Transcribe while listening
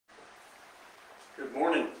Good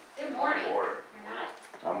morning. Good morning. Good morning. You're not.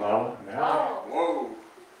 I'm not. Oh. Whoa.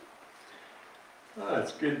 Oh,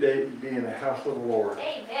 it's a good day to be in the house of the Lord.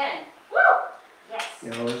 Amen. Woo! Yes. You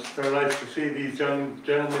know, it's so nice to see these young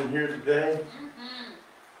gentlemen here today. Mm-hmm.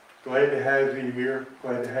 Glad to have you here.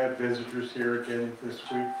 Glad to have visitors here again this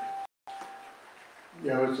week. You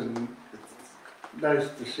know, it's nice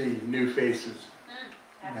to see new faces.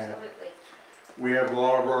 Absolutely. We have a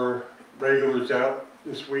lot of our regulars out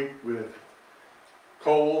this week with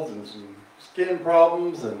colds and some skin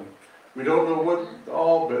problems, and we don't know what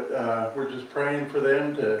all, but we're just praying for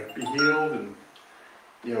them to be healed and,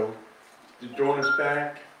 you know, to join us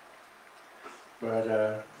back.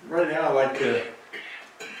 But right now I'd like to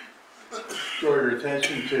draw your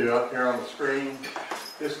attention to up here on the screen.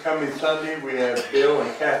 This coming Sunday we have Bill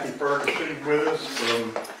and Kathy Ferguson with us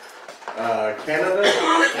from Canada.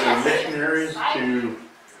 They're missionaries to,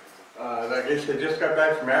 I guess they just got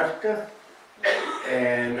back from Africa,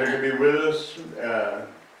 and they're going to be with us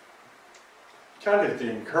kind of to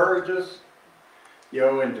encourage us, you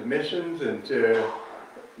know, into missions and to,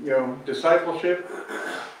 you know, discipleship.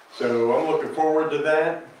 So I'm looking forward to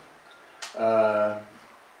that.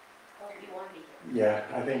 Yeah,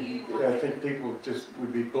 I think people just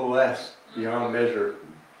would be blessed beyond measure.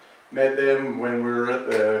 Met them when we were at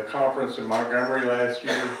the conference in Montgomery last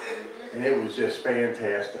year, and it was just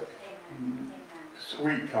fantastic.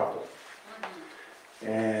 Sweet couple.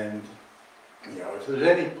 And, you know, if there's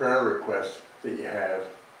any prayer requests that you have,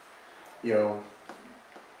 you know,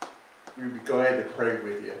 we'd be glad to pray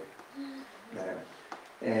with you.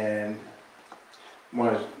 And I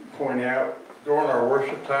want to point out, during our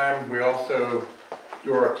worship time, we also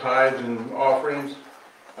do our tithes and offerings.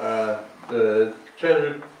 The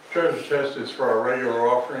treasure chest is for our regular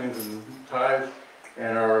offerings and tithes,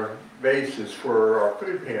 and our base is for our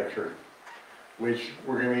food pantry, which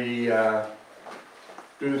we're going to be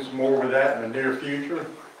doing some more with that in the near future.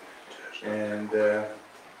 And I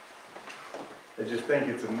just think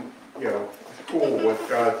it's, you know, it's cool what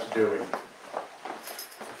God's doing.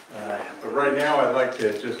 But right now I'd like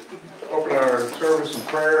to just open our service in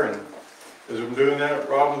prayer, and as I'm doing that,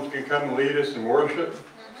 Robin's going to come and lead us in worship.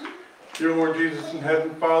 Dear Lord Jesus and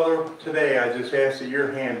Heavenly Father, today I just ask that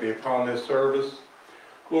your hand be upon this service.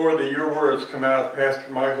 Lord, that your words come out of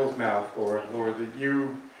Pastor Michael's mouth, Lord. Lord, that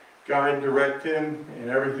you guide and direct him in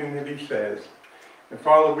everything that he says. And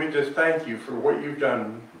Father, we just thank you for what you've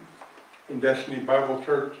done in Destiny Bible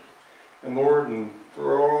Church, and Lord, and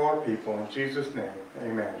for all our people. In Jesus' name,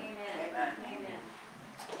 amen. Amen. Amen.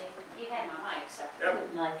 You had my mic, so Yep. I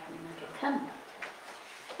wouldn't like me to come.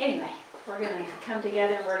 Anyway, we're going to come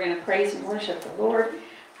together and we're going to praise and worship the Lord.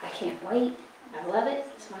 I can't wait. I love it.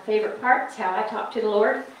 It's my favorite part. It's how I talk to the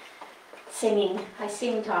Lord. Singing. I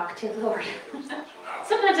sing talk to the Lord.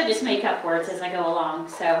 Sometimes I just make up words as I go along.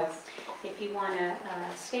 So if you want to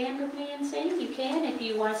stand with me and sing, you can. If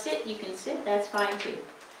you want to sit, you can sit. That's fine too.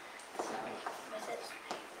 So,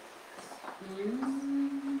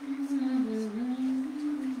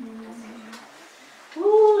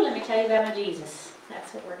 Ooh, let me tell you about my Jesus.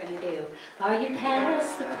 That's what we're going to do. Are you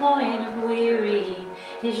past the point of weary?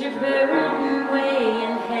 Is your burden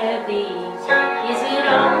weighing heavy? Is it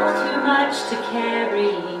all too much to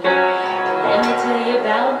carry? Let me tell you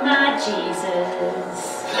about my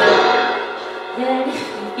Jesus. That if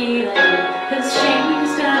you're feeling, 'cause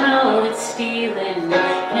shame's done all it's stealing,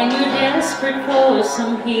 and you're desperate for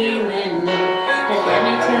some healing, then let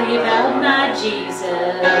me tell you about my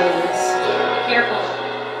Jesus. Careful.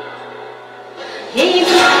 He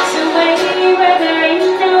walks away where there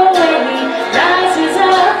ain't no way, rises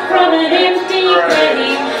up from an empty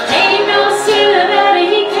grave. Ain't no sinner that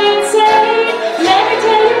he can't save. Let me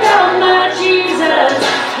tell you about my Jesus.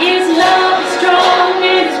 His love is strong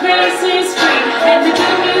and his grace is free. And the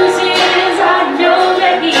good news is I know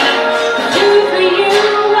that he can do for you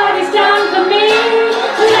what he's done for me.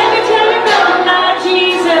 Let me tell you about my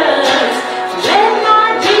Jesus. Let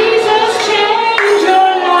my Jesus change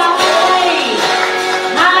your life.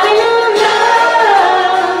 Hallelujah.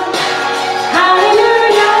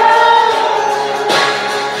 Hallelujah.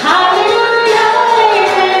 Hallelujah.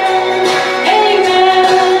 Amen.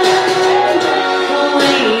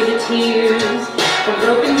 Away the tears from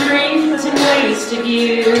broken dreams and wasted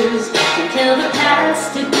years until the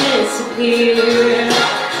past had disappeared.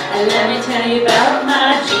 And let me tell you about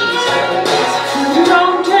my Jesus. The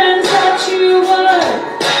wrong turns that you would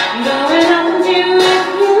going undo if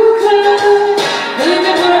you could. Who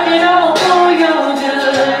could work it all for your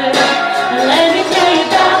good? And let me tell you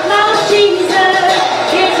about my Jesus.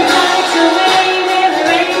 It's a night away where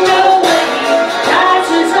there ain't no way.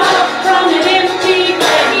 Rises up from an empty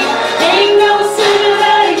grave. Ain't no sin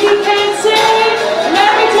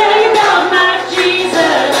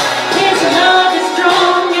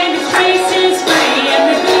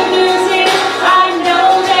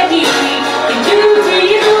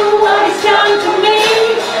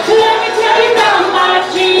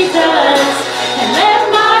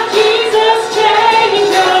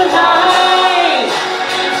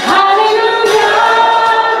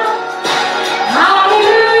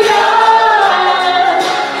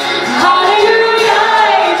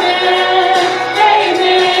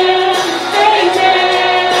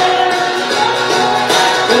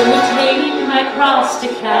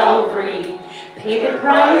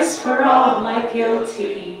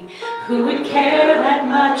Who would care that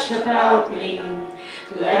much about me?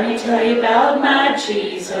 Let me tell you about my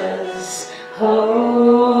Jesus.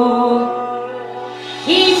 Oh,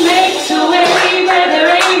 He makes a way where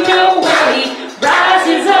there ain't no way,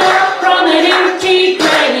 rises up from an empty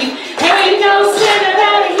grave. Ain't no sinner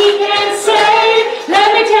that He can't save.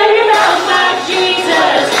 Let me tell you about my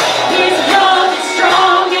Jesus. His love is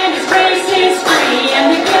strong and His grace is free,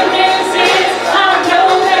 and the good news is I know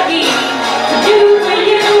that He can do for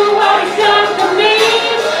you what He's done for me.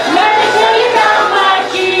 Let me tell you about my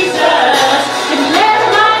Jesus, and let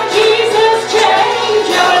my Jesus change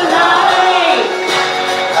your life.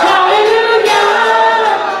 Hallelujah,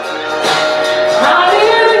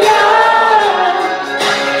 hallelujah,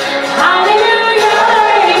 hallelujah,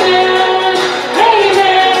 amen,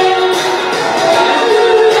 amen.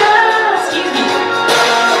 Hallelujah, excuse me.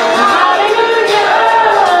 Hallelujah,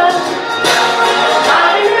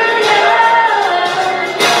 hallelujah.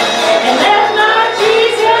 And let my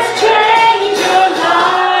Jesus change your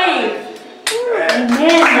life.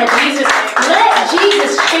 Amen. Let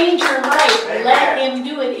Jesus change your life. Let Him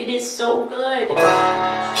do it. It is so good.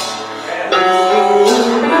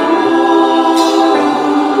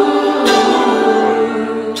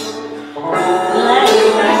 Let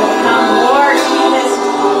Him come, Lord, to this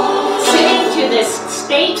city, to this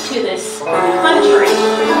state, to this country.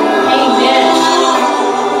 Amen.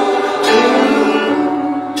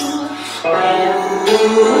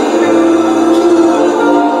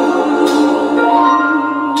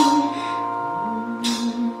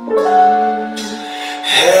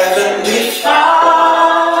 Heavenly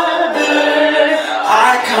Father, I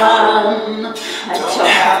come. I Don't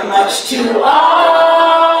have much to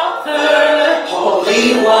offer, Holy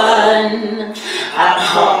One. I'm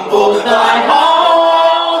humbled by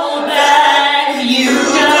all that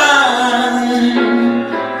you've done.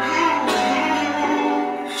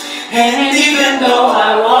 And even though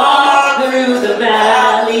I walk through the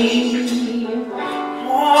valley,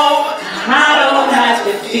 I don't have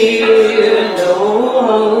to fear, no.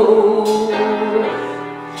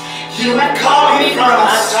 You have called me from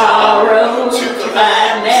my sorrow to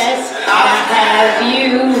gladness. I have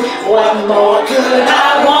you. What more could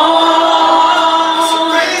I want? So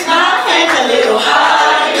raise my hands a little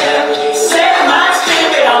higher, set my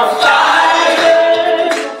spirit on fire.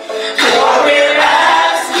 For we're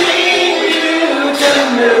asking you to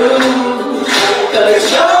move, 'cause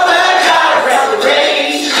you're the God of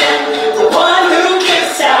restoration, the one who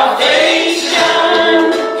gives salvation.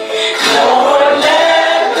 Lord,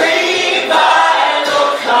 let revival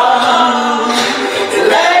come.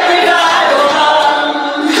 Let revival come.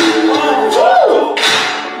 Woo!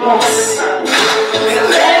 Yes.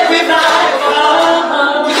 Let revival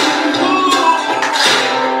come.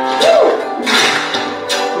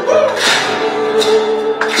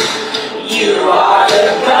 You are the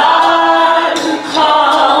God who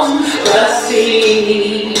calms the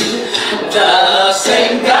sea, the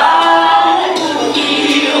same God who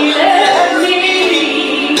healed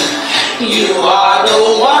me. You are the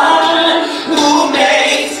one who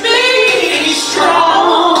makes me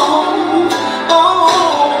strong.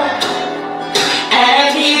 Oh,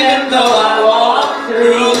 and even though I walk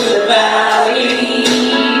through the valley,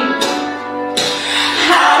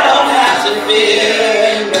 I don't have to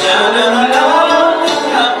fear. No, no, no.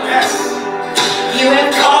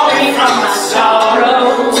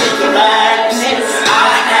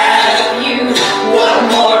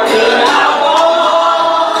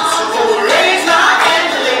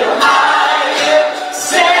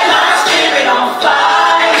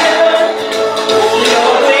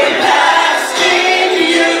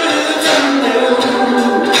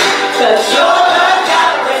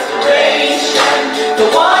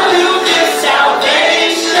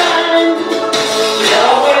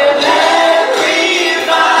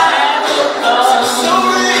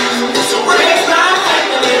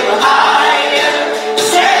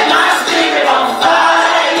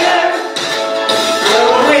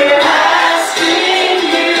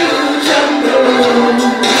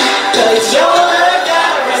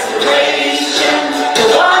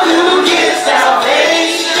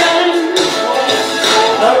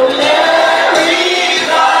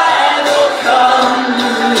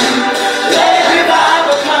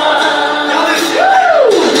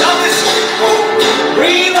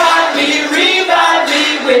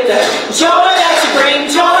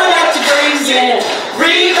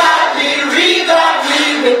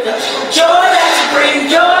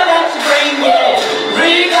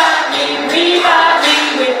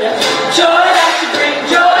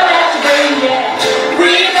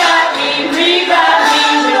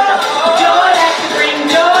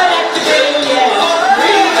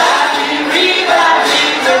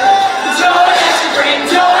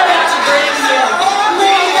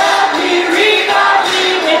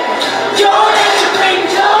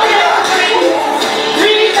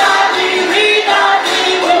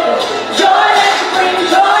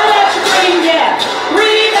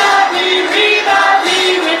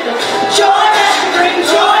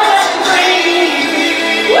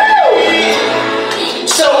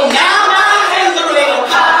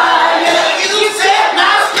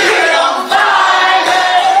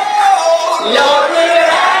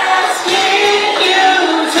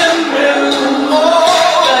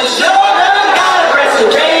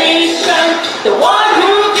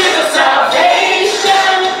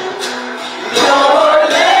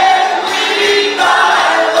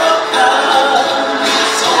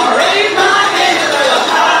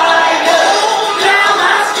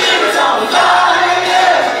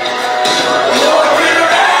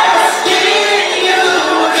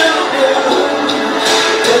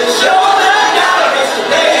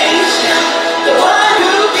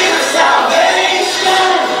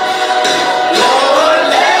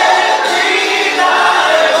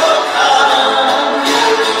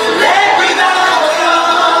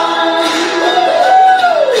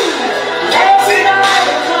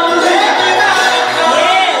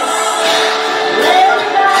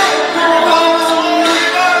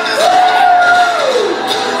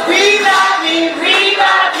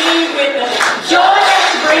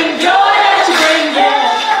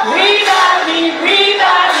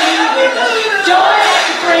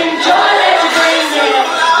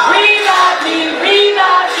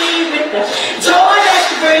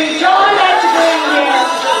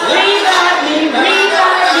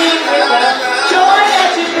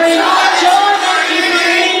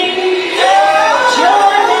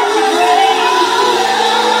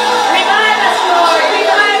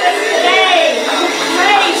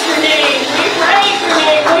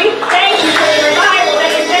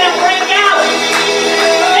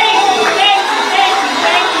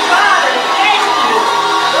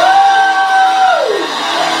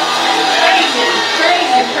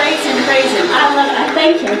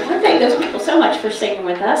 I thank those people so much for singing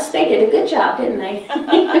with us. They did a good job, didn't they?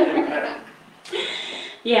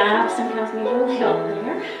 Yeah, I sometimes need a little help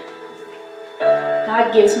there.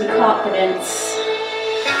 God gives me confidence.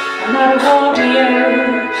 I'm not a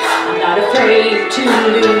warrior. I'm not afraid to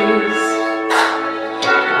lose.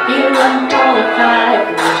 I feel unqualified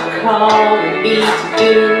for what you're calling me to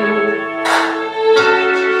do.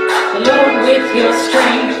 Lord, with your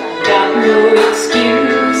strength, I've got no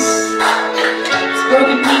excuse. These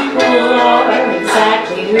broken people are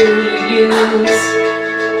exactly who you use.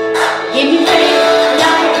 Give me faith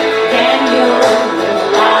like Daniel, the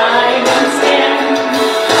lion's den.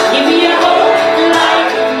 Give me a hope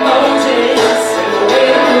like Moses in the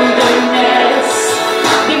wilderness.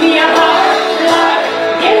 Give me a heart like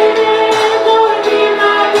David, Lord, be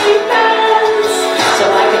my defense. So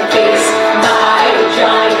I can face my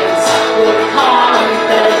giants with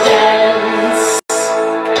confidence.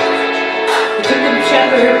 You took the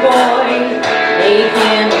shepherd boy, made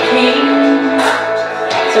him a king.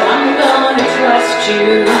 So I'm gonna trust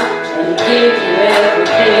you and give you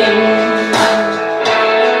everything.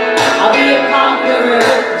 I'll be a conqueror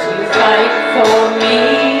 'cause you fight for me.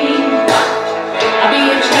 I'll be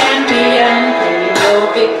a champion in your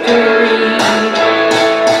victory.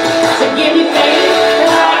 So give me faith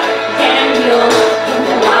like Daniel in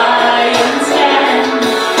the lion's den.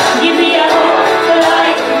 Give me a hope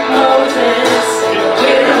like Moses in the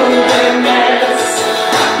wilderness.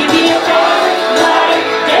 Give me a faith like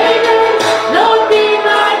David, Lord, be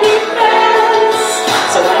my defense.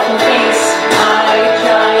 So I can face my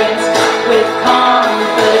giants with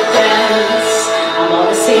confidence. I'm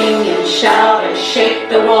gonna sing and shout and shake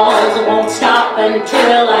the walls. I won't stop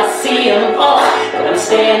until I see them fall. Gonna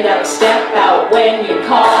stand up, step out when you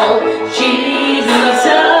call Jesus.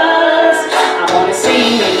 I wanna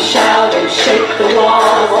sing and shout and shake the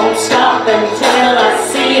wall. Won't stop until I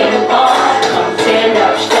see them fall. Gonna stand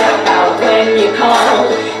up, step out when you call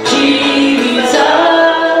Jesus.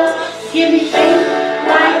 Give me faith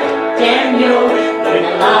like Daniel in the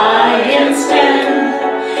lion's den.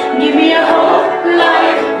 Give me a hope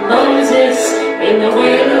like Moses in the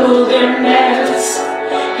wilderness.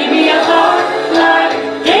 Give me a heart like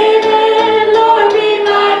David, Lord, be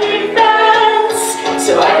my defense.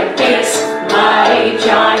 So I can face my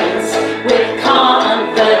giants with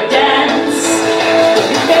confidence. Give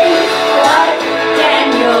me faith like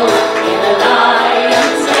Daniel in the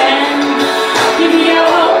lion's den. Give me a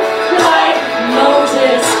hope like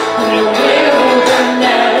Moses in the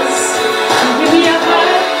wilderness. Give me a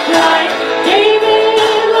heart like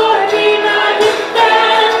David, Lord, be my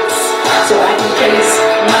defense. So I can face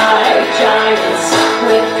my giants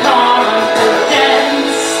with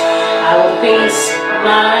confidence. I will face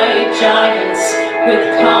my giants with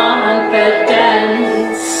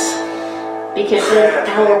confidence. Because in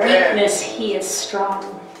our weakness, He is strong.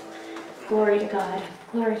 Glory to God.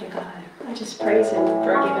 Glory to God. I just praise Him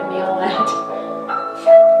for giving me all that.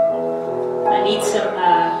 I need some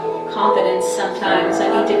confidence sometimes. I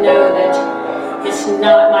need to know that it's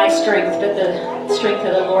not my strength, but the strength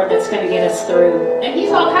of the Lord that's going to get us through. And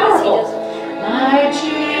He's all powerful. My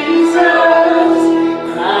Jesus,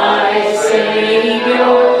 my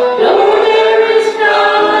Savior, Lord, there is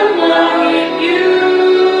none like you.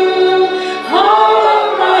 All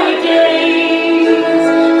of my days,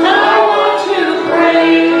 I want to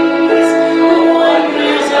praise the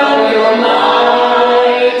wonders of your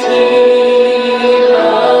mighty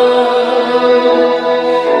love.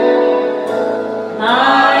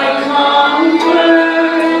 My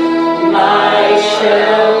comfort, my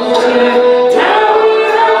shelter,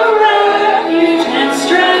 tower of refuge and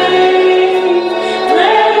strength.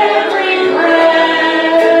 Let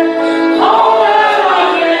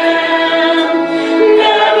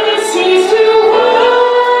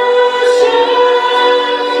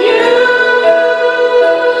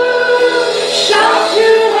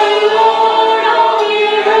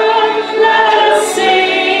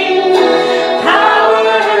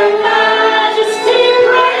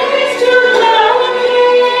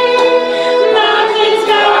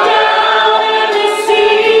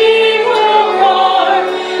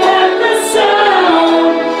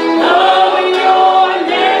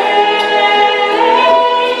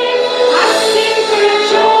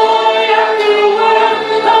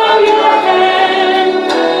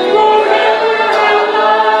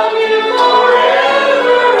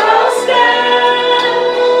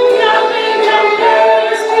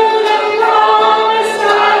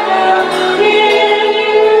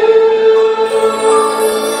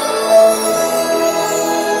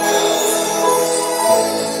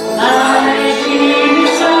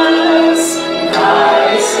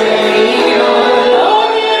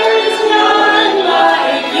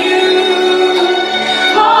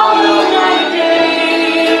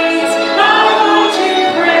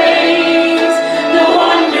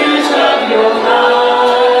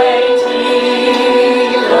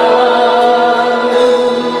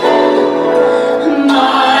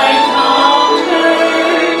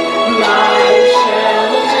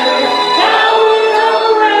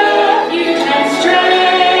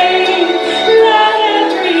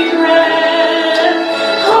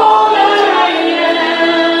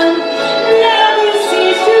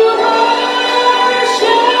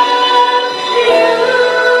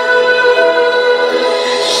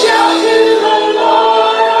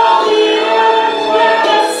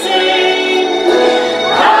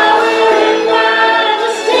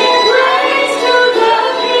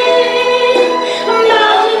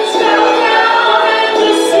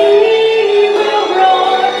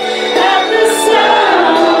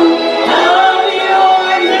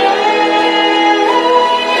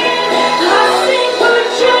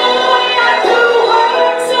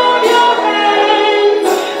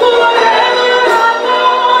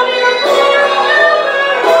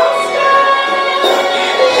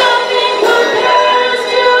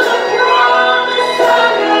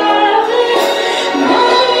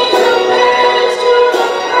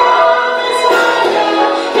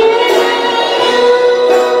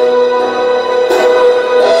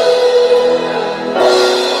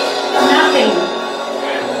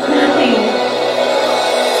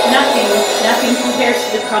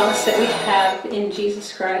promise that we have in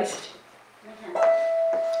Jesus Christ.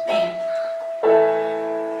 Man.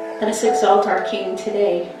 Let us exalt our King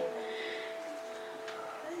today.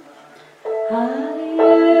 I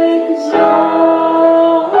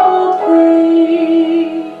exalt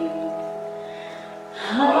thee.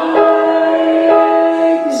 I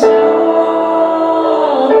exalt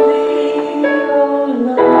thee, O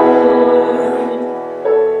Lord.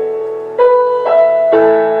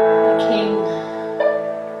 The King.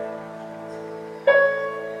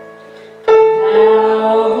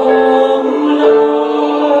 Thou, O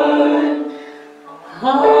Lord,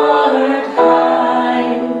 art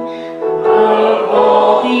high above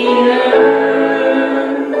all the earth.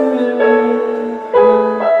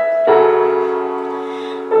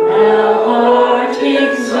 Thou art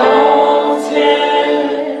exalted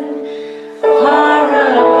far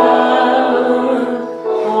above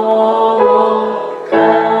all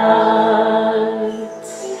gods.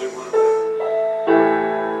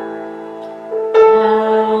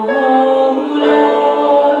 Thou, O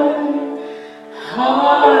Lord,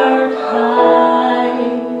 art high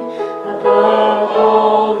above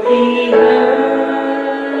all the earth.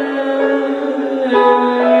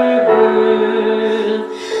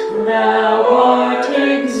 Thou art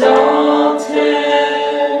exalted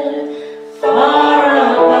far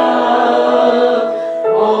above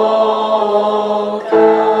all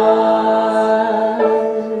gods.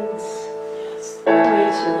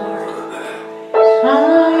 Praise you, Lord. I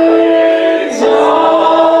exalt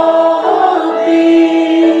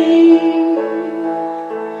thee.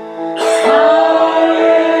 I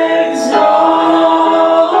exalt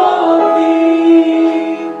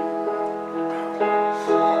thee.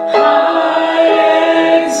 I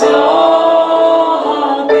exalt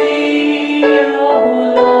thee, O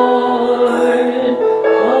Lord,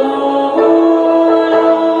 O Lord.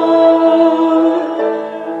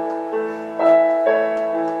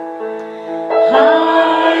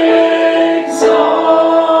 I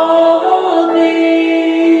exalt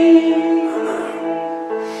thee.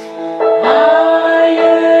 I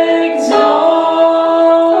exalt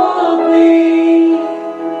thee.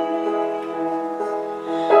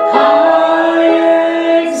 I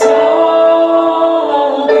exalt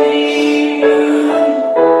thee,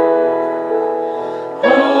 O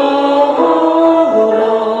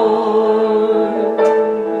Lord.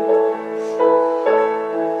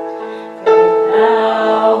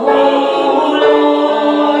 Thou, O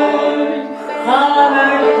Lord,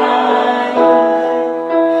 art high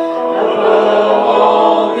above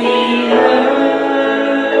all the earth.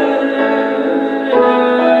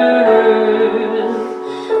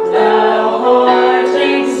 Thou art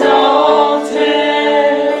exalted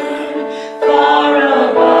far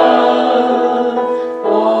above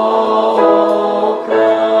all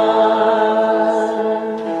gods.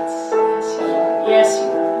 Yes, you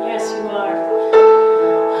are. Yes, you are.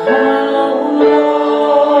 O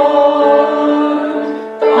Lord,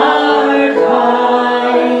 art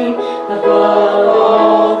high above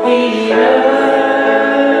all the earth.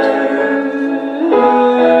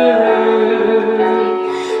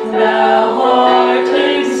 Thou art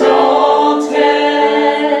exalted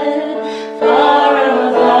far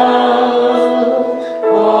above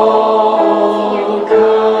all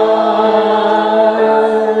gods.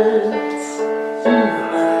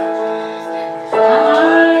 I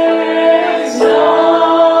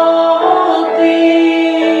exalt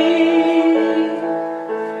thee.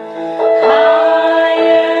 I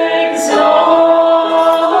exalt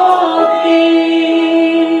thee.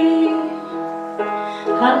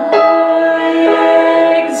 I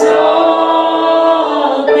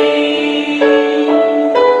exalt thee,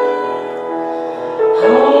 O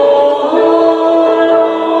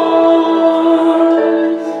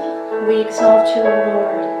Lord. We exalt you, O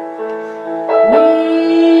Lord. We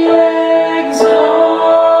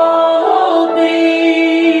exalt thee.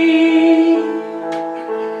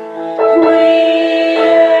 We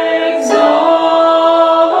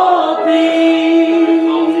exalt thee.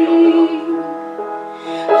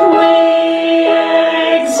 We exalt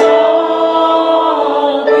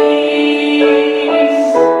thee,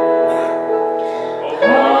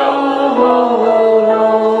 O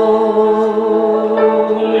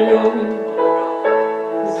Lord.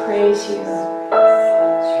 We praise you.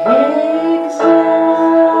 Exalt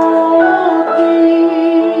thee.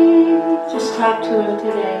 Just talk to him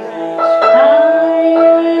today. I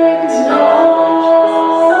exalt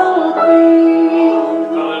thee.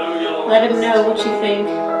 Let him know what you think.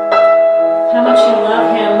 How much you love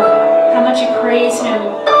him. How much you praise him.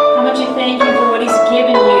 How much you thank him for what he's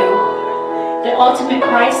given you. The ultimate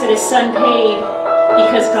price that his son paid.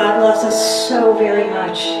 Because God loves us so very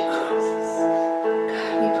much. God,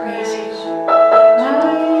 we praise you. I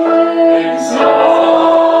exalt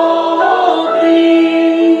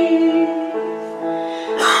thee.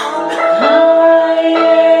 I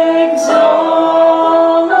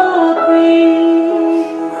exalt thee.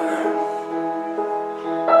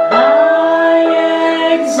 I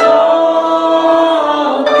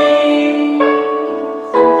exalt thee,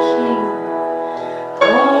 King.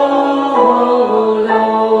 Oh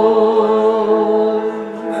Lord.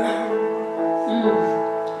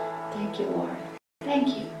 Thank you, Lord. Thank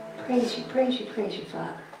you. Praise you, praise you, praise you,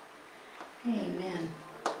 Father. Amen.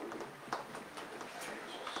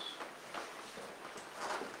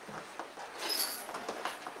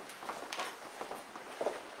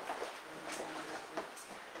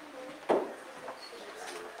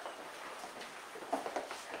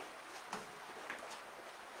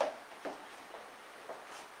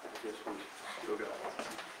 Yes, we still got.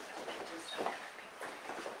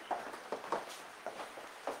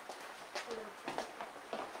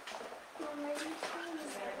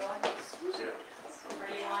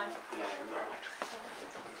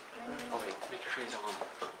 Make your face on.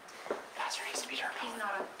 Pastor needs to be turned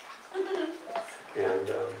on. And,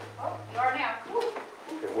 You are now.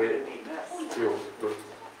 and we, I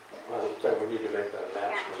don't think we need to make that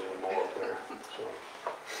announcement anymore up there, so.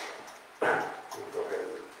 We'll go ahead.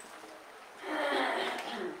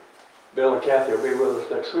 Bill and Kathy will be with us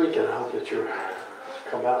next week, and I hope that you'll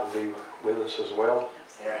come out and be with us as well.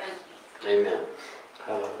 Amen.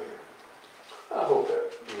 Hallelujah. I hope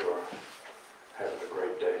that you are having a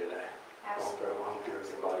great day today. I hope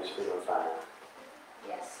everybody's feeling fine.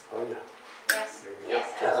 Yes. Oh, yeah. Yes.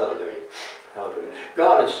 Yes. Hallelujah. Hallelujah.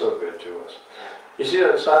 God is so good to us. You see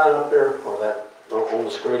that sign up there, or that on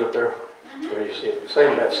the screen up there? Where you see it?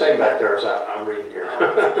 Same back there as I'm reading here.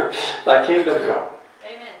 Thy kingdom come.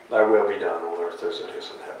 Amen. Thy will be done on earth as it is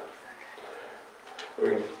in heaven. We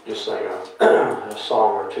can just sing a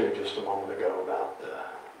song or two just a moment ago about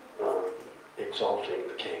exalting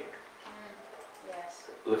the King, Yes.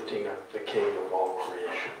 lifting up the King of all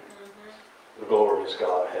creation, the glorious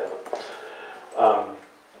God of heaven.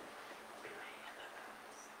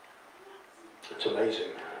 It's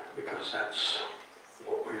amazing because that's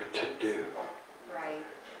what we're to do Right.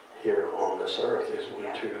 here on this earth, is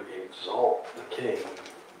we're to exalt the King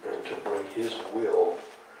and to bring His will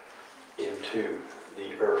into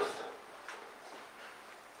the earth.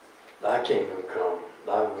 Thy kingdom come,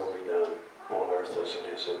 thy will be done on earth as it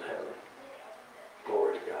is in heaven.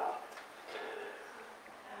 Glory to God.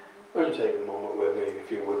 Will you take a moment with me,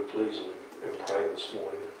 if you would, please, and pray this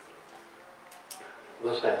morning.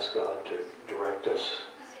 Let's ask God to direct us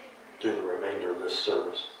through the remainder of this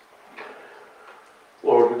service.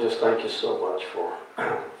 Lord, we just thank you so much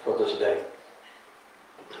for this day.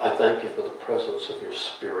 I thank you for the presence of your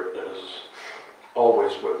Spirit that is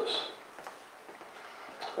always with us.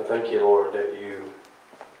 I thank you, Lord, that you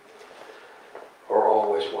are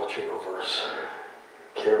always watching over us,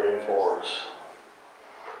 caring for us.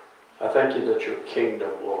 I thank you that your kingdom,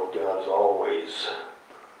 Lord God, is always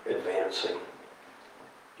advancing.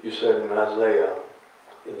 You said in Isaiah,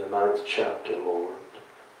 in the 9th chapter, Lord,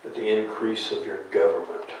 that the increase of your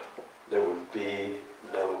government, there would be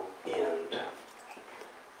no end.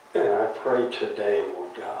 And I pray today,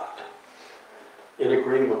 Lord God, in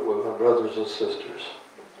agreement with my brothers and sisters,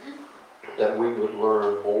 that we would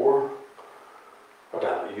learn more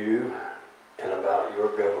about you and about your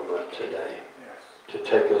government today, to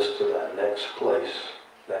take us to that next place,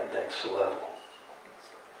 that next level,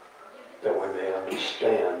 that we may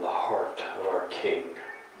understand the heart of our King.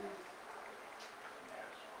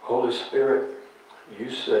 Holy Spirit,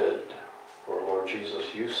 you said, or Lord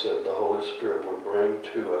Jesus, you said the Holy Spirit would bring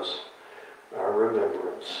to us our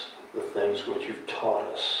remembrance the things which you've taught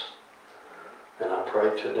us. And I pray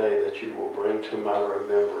today that you will bring to my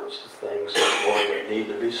remembrance the things, Lord, that need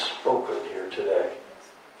to be spoken here today.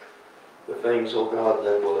 The things, oh God,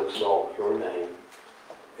 that will exalt your name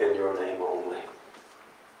and your name only.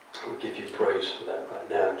 We give you praise for that right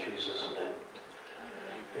now in Jesus'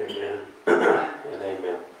 name. Amen and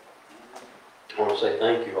amen. I want to say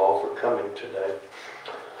thank you all for coming today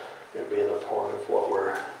and being a part of what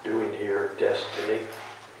we're doing here, Destiny.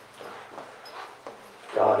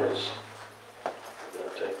 God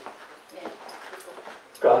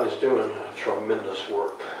is doing tremendous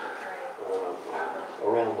work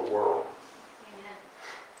around the world.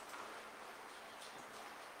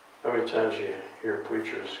 How many times you hear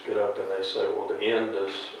preachers get up and they say, well, the end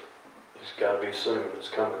is got to be soon, it's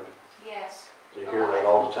coming. Yes. You hear that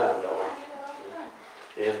all the time, don't you?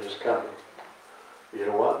 The end is coming. You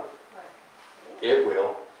know what? It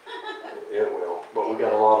will. It will. But we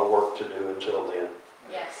got a lot of work to do until then.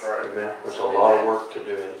 Yes. Amen. There's a lot of work to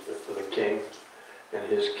do for the King and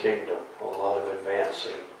His kingdom. A lot of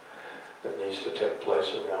advancing that needs to take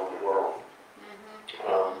place around the world.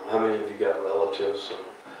 How many of you got relatives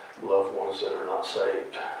and loved ones that are not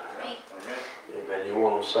saved? Me. Amen. You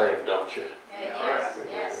want them saved, don't you? Yes.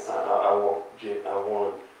 Yes. I want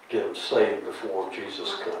to get them saved before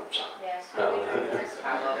Jesus comes. Yes. Hallelujah.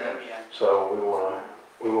 Hallelujah. So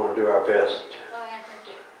we want to do our best. Oh, yeah, thank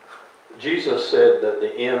you. Jesus said that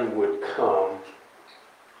the end would come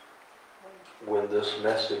when this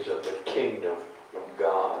message of the kingdom of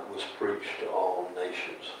God was preached to all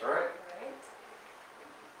nations. Right.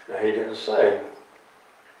 Now, He didn't say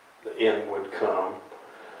the end would come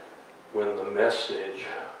when the message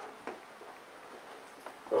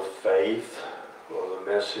of faith or the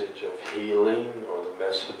message of healing or the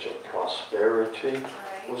message of prosperity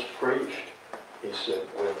was preached. He said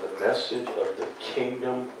when the message of the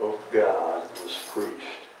kingdom of God was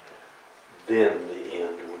preached, then the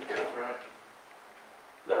end would come. Right.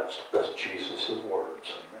 That's Jesus'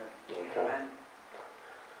 words. Okay? Amen.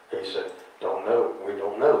 He said, we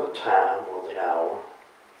don't know the time or the hour.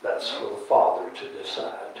 That's for the Father to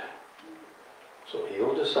decide. So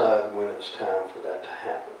He'll decide when it's time for that to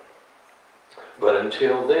happen. But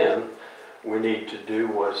until then, we need to do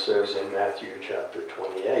what it says in Matthew chapter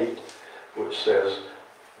 28, which says,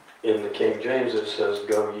 in the King James it says,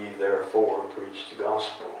 go ye therefore and preach the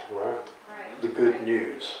gospel, right? Right. The good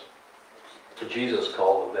news. Jesus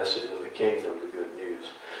called the message of the kingdom the good news.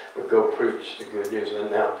 But go preach the good news.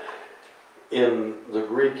 And now, in the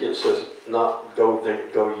Greek it says, not go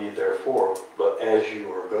ye therefore, but as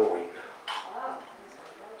you are going. Oh.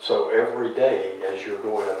 So every day as you're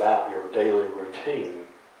going about your daily routine,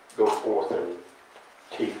 go forth and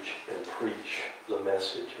teach and preach the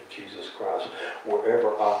message of Jesus Christ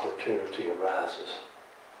wherever opportunity arises.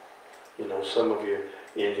 You know, some of you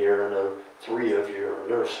in here, I know 3 of you are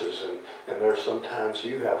nurses, and there's sometimes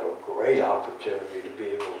you have a great opportunity to be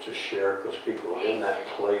able to share because people are in that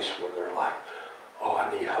place where they're like, oh,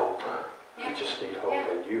 I need hope. I just need hope.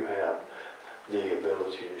 And you have the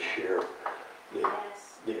ability to share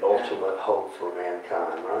Yes. the ultimate hope for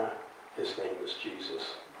mankind, right? His name is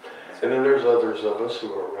Jesus. And then there's others of us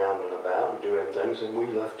who are around and about and doing things, and we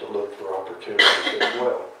have to look for opportunities as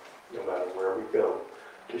well, no matter where we go,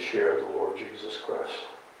 to share the Lord Jesus Christ.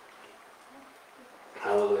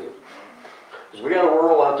 Hallelujah. Because we got a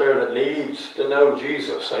world out there that needs to know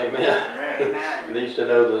Jesus. Amen. Amen. Needs to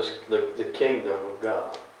know this, the kingdom of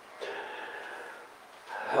God.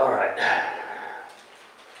 All right.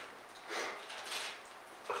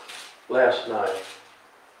 Last night,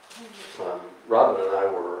 Robin and I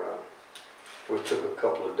we took a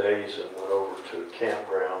couple of days and went over to a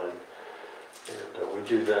campground, and we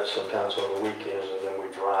do that sometimes on the weekends, and then we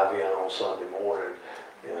drive in on Sunday morning,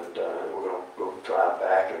 and we're going to go drive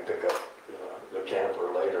back and pick up the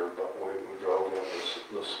camper later, but we drove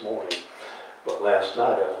in this morning. But last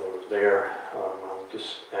night as I was there, I was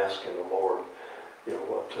just asking the Lord,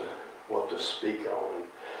 what to speak on. And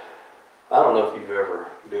I don't know if you've ever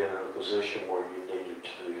been in a position where you needed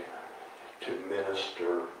to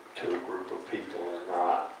minister to a group of people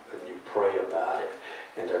and you pray about it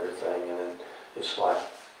and everything, and then it's like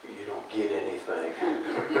you don't get anything.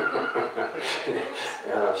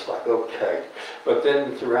 And it's like, okay. But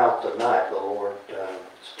then throughout the night, the Lord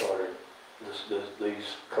started,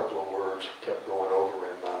 these couple of words kept going over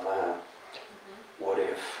in my mind. What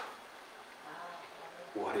if?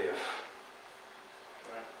 What if?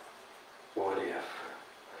 What if?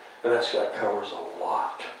 And that covers a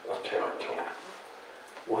lot of territory.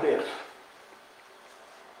 What if?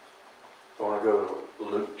 I want to go to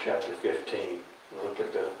Luke chapter 15. Look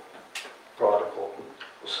at the prodigal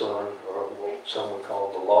son, or what someone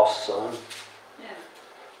called the lost son. Yeah.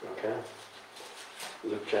 Okay?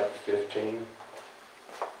 Luke chapter 15.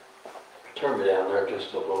 Turn me down there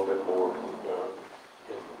just a little bit more.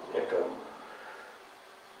 Echo.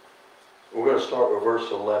 We're going to start with verse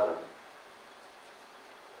 11.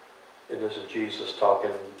 And this is Jesus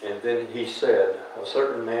talking. And then he said, a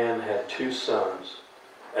certain man had 2 sons,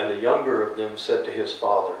 and the younger of them said to his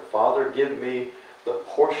father, Father, give me the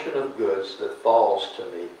portion of goods that falls to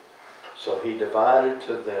me. So he divided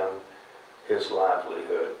to them his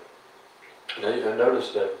livelihood. Now you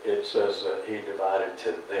notice that it says that he divided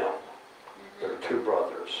to them. There are 2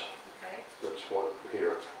 brothers. Okay. That's what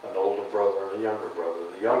here, an older brother and a younger brother.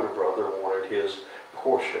 The younger brother wanted his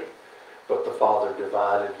portion, but the father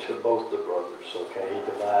divided to both the brothers, okay? He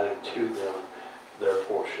divided to them their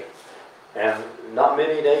portion. And not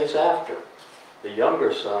many days after, The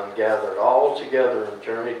younger son gathered all together and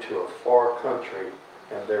journeyed to a far country,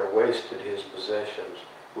 and there wasted his possessions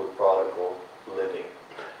with prodigal living.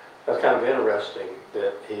 That's kind of interesting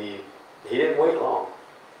that he didn't wait long.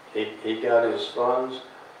 He got his funds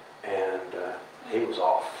and he was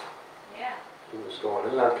off. Yeah. He was going.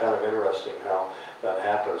 Isn't that kind of interesting how that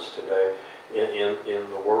happens today? In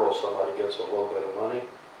the world, somebody gets a little bit of money,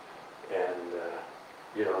 and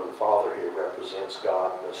the father here represents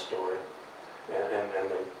God in this story, and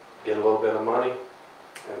they get a little bit of money,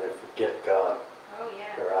 and they forget God. Oh,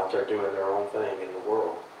 yeah. They're out there doing their own thing in the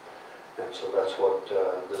world. And so that's what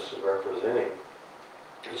this is representing.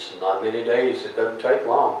 It's not many days. It doesn't take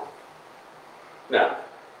long. Now,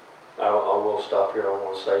 I will stop here. I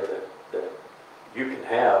want to say that you can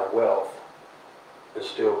have wealth and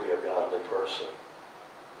still be a godly person.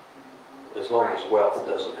 As long as wealth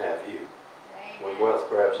doesn't have you. When wealth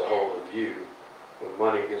grabs a hold of you, when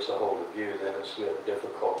money gets a hold of you, then it's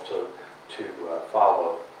difficult to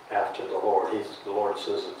follow after the Lord. The Lord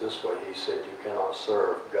says it this way. He said, you cannot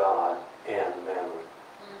serve God and mammon.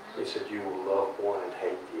 He said, you will love one and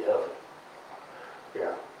hate the other.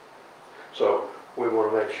 Yeah. So we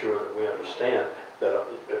want to make sure that we understand that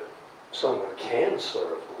someone can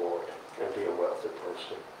serve the Lord and be a wealthy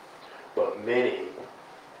person. But many,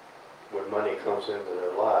 when money comes into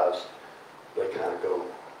their lives, they kind of go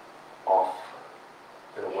off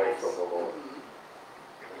and away from the Lord.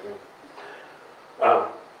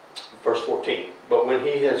 Verse 14, but when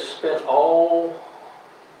he had spent all,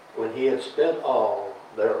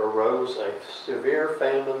 there arose a severe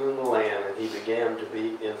famine in the land, and he began to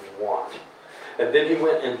be in want. And then he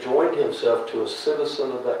went and joined himself to a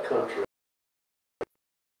citizen of that country,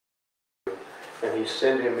 and he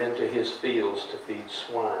sent him into his fields to feed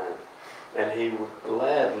swine. And he would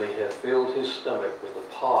gladly have filled his stomach with the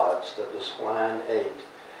pods that the swine ate,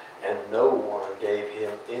 and no one gave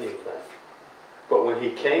him anything. But when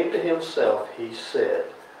he came to himself, he said,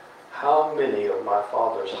 how many of my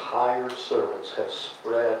father's hired servants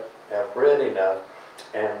have bread enough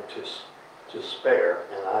and to spare,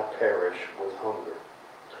 and I perish with hunger?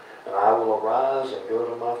 And I will arise and go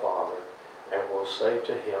to my father, and will say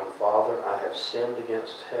to him, Father, I have sinned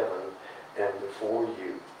against heaven and before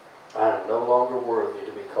you. I am no longer worthy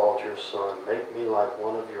to be called your son. Make me like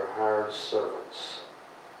one of your hired servants.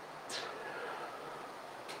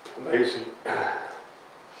 Amazing.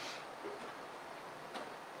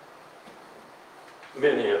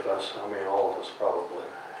 Many of us, all of us probably,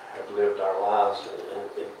 have lived our lives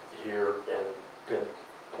here and been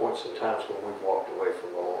points in times when we've walked away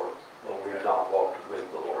from the Lord, when we've not walked with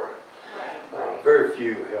the Lord. Very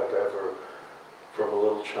few have ever, from a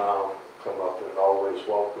little child, come up and always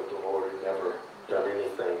walked with the Lord and never done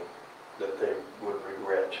anything that they would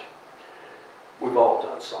regret. We've all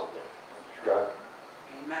done something, right?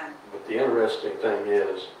 Amen. But the interesting thing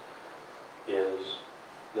is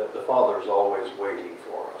that the Father is always waiting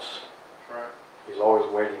for us. Right. He's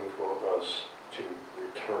always waiting for us to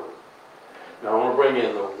return. Now I want to bring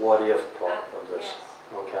in the what if part of this.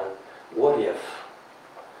 Okay? What if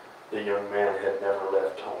the young man had never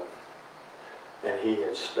left home and he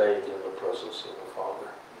had stayed in the presence of the Father?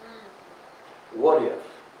 What if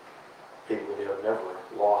he would have never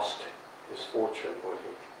lost his fortune, would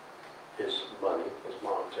he? His money, his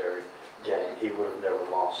monetary gain, he would have never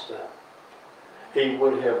lost that. He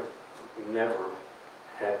would have never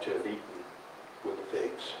had to have eaten with the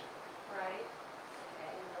pigs. Right.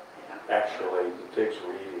 Actually, the pigs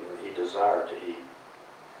were eating and he desired to eat,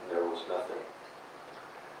 and there was nothing.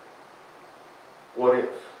 What if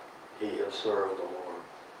he had served the Lord?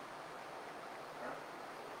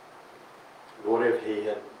 What if he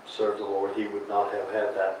had served the Lord? He would not have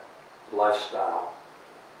had that lifestyle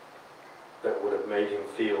that would have made him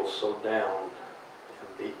feel so down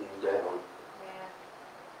and beaten down.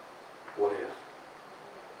 What if?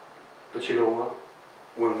 But you know what?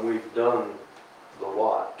 When we've done the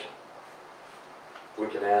what, we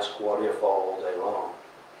can ask what if all day long.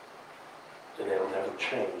 And it'll never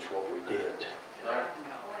change what we did.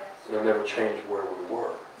 It'll never change where we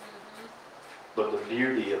were. But the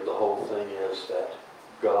beauty of the whole thing is that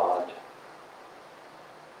God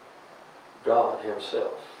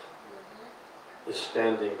himself is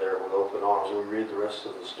standing there with open arms. We read the rest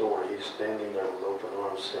of the story. He's standing there with open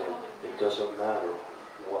arms saying, it doesn't matter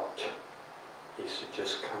what. He said,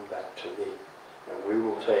 just come back to me and we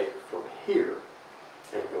will take from here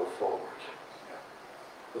and go forward.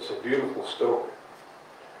 It's a beautiful story.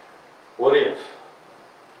 What if?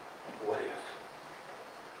 What if?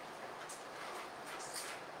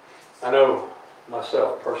 I know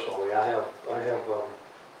myself personally, I have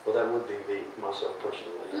Well, that would be me, myself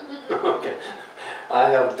personally. Okay. I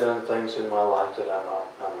have done things in my life that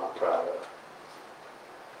I'm not proud of.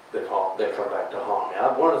 They come back to haunt me.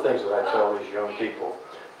 One of the things that I tell these young people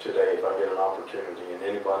today, if I get an opportunity, and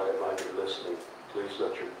anybody that might be listening, please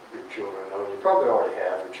let your children know. You probably already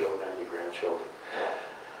have your children and your grandchildren.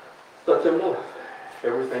 Let them know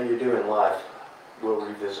everything you do in life will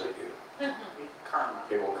revisit you. Karma.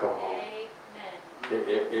 It will come home. Amen.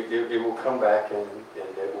 It will come back and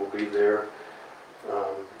it will be there.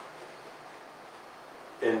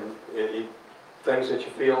 Things that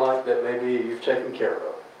you feel like that maybe you've taken care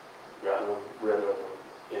of, gotten rid of them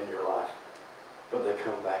in your life, but they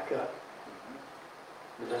come back up.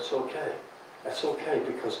 But that's okay. That's okay,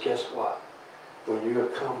 because guess what? When you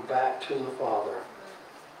have come back to the Father,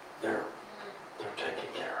 they're taken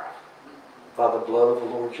care of. By the blood of the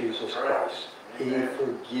Lord Jesus Christ, He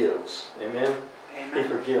forgives. Amen? He Amen.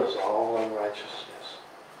 forgives all unrighteousness.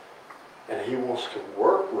 And He wants to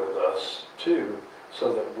work with us too,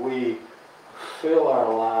 so that we fill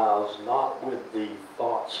our lives not with the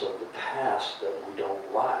thoughts of the past that we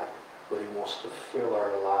don't like, but He wants to fill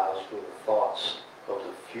our lives with the thoughts of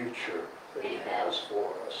the future that He has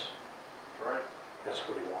for us. Right. That's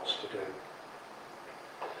what He wants to do.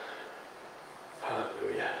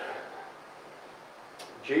 Hallelujah.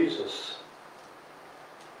 Jesus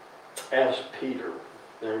asked Peter,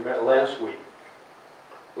 now remember last week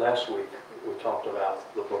we talked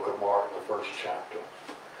about the book of Mark in the first chapter.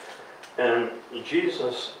 And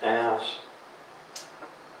Jesus asked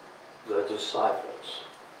the disciples,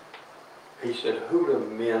 He said, "Who do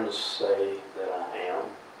men say that I am?"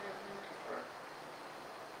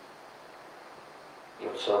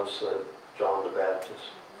 And some said John the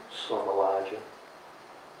Baptist, some Elijah,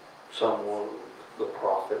 some one of the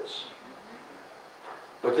prophets.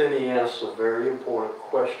 But then He asked a very important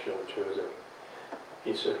question to them.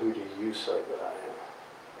 He said, "Who do you say that I am?"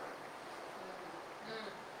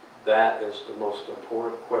 That is the most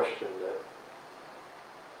important question that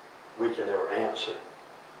we can ever answer.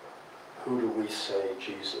 Who do we say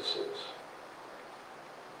Jesus is?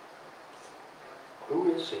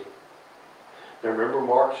 Who is He? Now remember,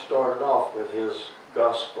 Mark started off with his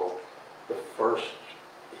gospel. The first,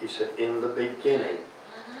 he said, in the beginning,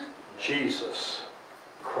 Jesus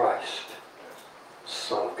Christ,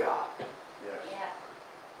 Son of God. Yes. Yeah.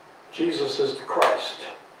 Jesus is the Christ.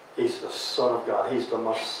 He's the Son of God. He's the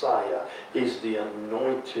Messiah. He's the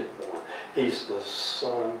Anointed One. He's the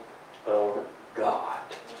Son of God.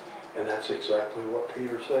 And that's exactly what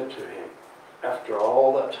Peter said to him. After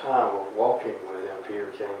all that time of walking with Him,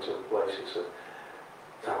 Peter came to the place, he said,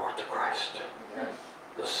 "Thou art the Christ,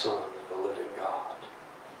 the Son of the living God."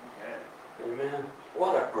 Amen. Amen.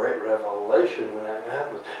 What a great revelation when that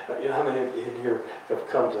happens. You know how many in here have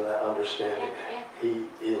come to that understanding? He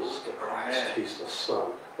is the Christ. He's the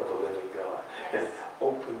Son of the living God. And it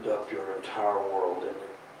opened up your entire world, didn't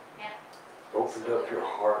it? Yeah. Opened up your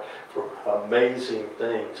heart for amazing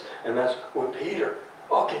things. And that's what Peter,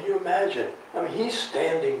 oh, can you imagine? I mean, he's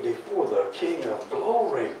standing before the King of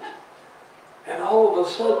Glory. And all of a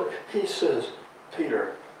sudden, he says,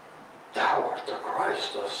 "Peter, thou art the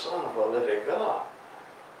Christ, the Son of the living God."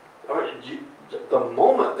 I mean, the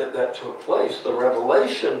moment that took place, the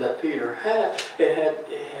revelation that Peter had, it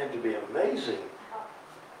had to be amazing.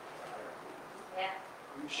 Yeah.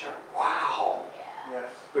 Sure. Wow.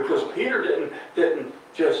 Yes. Because Peter didn't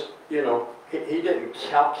just, you know, he didn't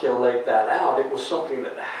calculate that out. It was something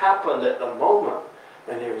that happened at the moment.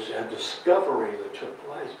 And it was a discovery that took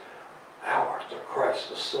place. Thou art the Christ,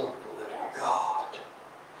 the Son of the living God.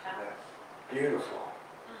 Yes. Beautiful.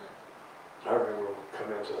 I remember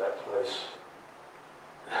coming into that place.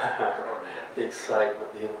 The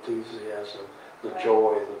excitement, the enthusiasm, the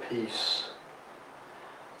joy, the peace.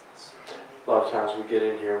 A lot of times we get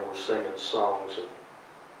in here and we're singing songs, and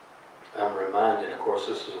I'm reminded, of course,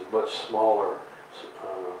 this is a much smaller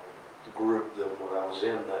group than when I was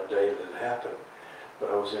in that day that it happened. But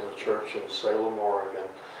I was in a church in Salem, Oregon,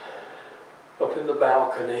 up in the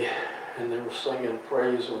balcony, and they were singing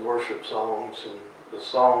praise and worship songs, and the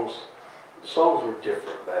songs were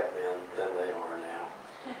different back then than they are now.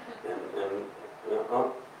 And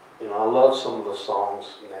you know, I love some of the songs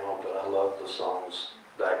now, but I love the songs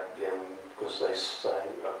back then because they sang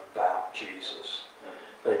about Jesus.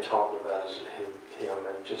 They talked about Him,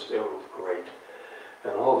 and just, it was great.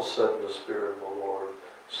 And all of a sudden, the Spirit of the Lord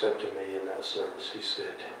said to me in that service, He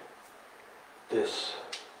said, "This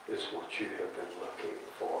is what you have been looking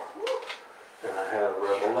for." And I had a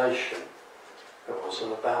revelation. It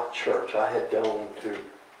wasn't about church. I had gone to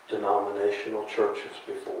denominational churches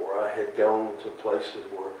before. I had gone to places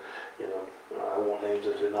where, You know, I won't name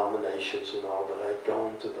the denominations and all, but I'd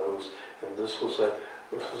gone to those, and this was a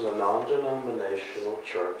non-denominational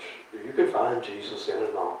church. You can find Jesus in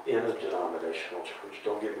a denominational church,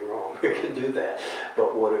 don't get me wrong, you can do that.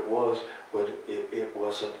 But what it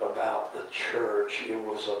wasn't about the church, it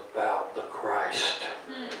was about the Christ.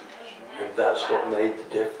 And that's what made the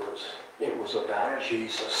difference. It was about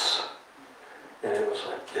Jesus. And it was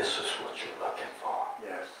like, this is what you're looking for.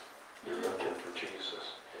 Yes. You're looking for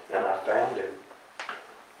Jesus. And I found him.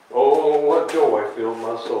 Oh, what joy filled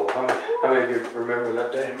my soul. How many of you remember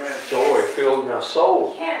that day? Amen. Joy filled my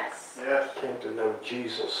soul. Yes. Yes. Came to know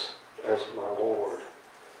Jesus as my Lord,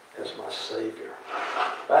 as my Savior.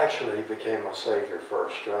 Actually, he became my Savior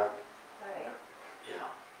first, right? Right.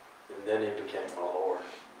 Yeah. And then he became my Lord.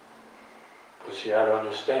 Because you got to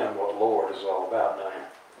understand what Lord is all about now.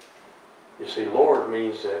 You see, Lord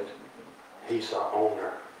means that he's our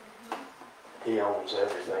owner. He owns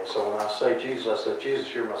everything. So when I say Jesus, I said,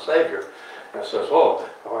 Jesus, you're my Savior. And I says, oh,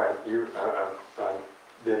 all right, I've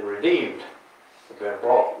been redeemed. I've been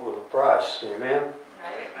bought with a price. Amen?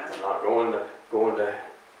 Right. I'm not going to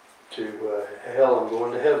hell. I'm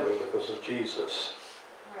going to heaven because of Jesus.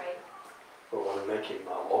 Right. But when I make him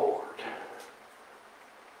my Lord,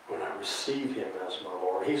 when I receive him as my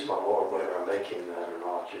Lord, he's my Lord whether I make him that or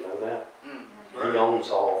not. You know that? He owns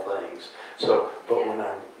all things. So, but when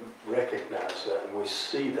I recognize that and we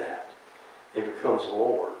see that, he becomes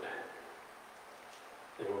Lord.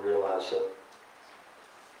 And we realize that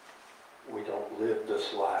we don't live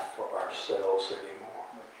this life for ourselves anymore.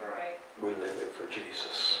 That's right. We live it for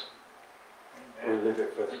Jesus. We live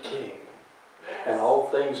it for the King. And all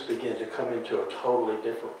things begin to come into a totally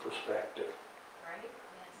different perspective. Right.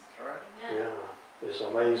 That's right. Yes. Yeah, it's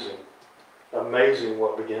amazing. Amazing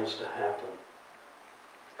what begins to happen.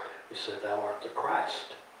 He said, thou art the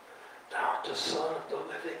Christ. Thou art the Son of the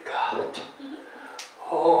living God.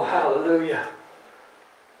 Oh, hallelujah.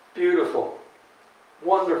 Beautiful.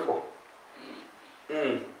 Wonderful.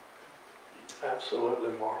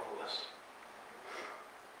 Absolutely marvelous.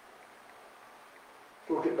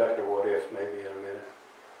 We'll get back to what if maybe in a minute.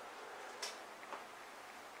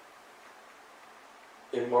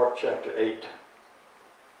 In Mark chapter 8,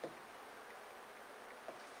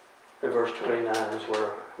 in verse 29 is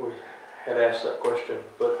where we had asked that question,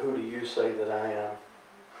 but who do you say that I am?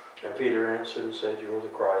 And Peter answered and said, you are the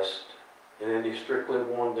Christ. And then he strictly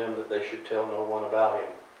warned them that they should tell no one about him.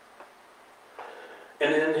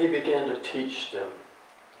 And then he began to teach them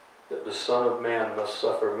that the Son of Man must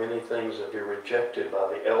suffer many things and be rejected by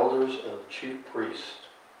the elders and the chief priests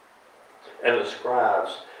and the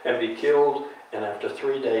scribes, and be killed, and after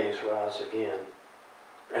 3 days rise again.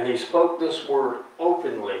 And he spoke this word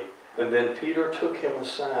openly, and then Peter took him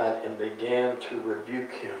aside and began to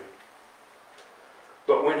rebuke him.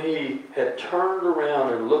 But when he had turned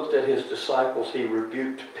around and looked at his disciples, he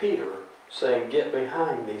rebuked Peter, saying, get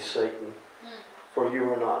behind me, Satan, for you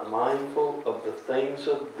are not mindful of the things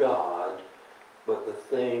of God, but the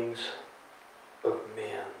things of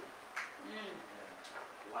men.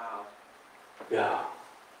 Wow. Yeah.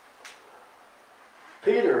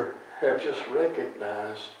 Peter had just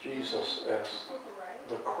recognized Jesus as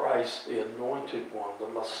the Christ, the anointed one, the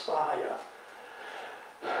Messiah,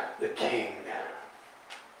 the King.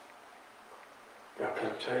 Now can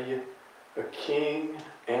I tell you, a king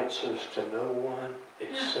answers to no one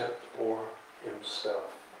except for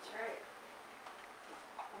himself. That's right.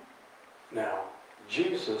 Now,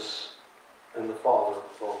 Jesus and the Father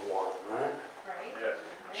are one, right? Right. Yes.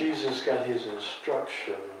 Jesus got his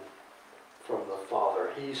instruction from the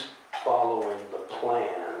Father. He's following the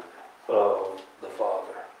plan of the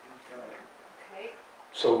Father. Okay.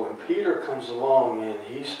 So when Peter comes along and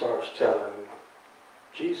he starts telling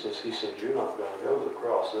Jesus, he said, you're not going to go to the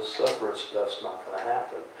cross. This suffering stuff's not going to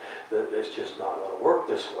happen. It's just not going to work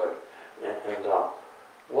this way. And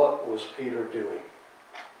what was Peter doing?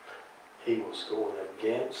 He was going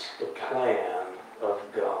against the plan of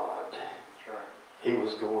God. That's right. He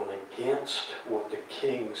was going against what the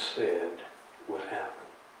king said would happen.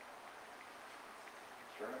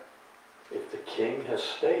 That's right. If the king has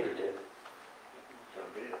stated it, So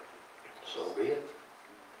be it. so be it.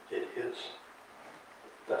 It is.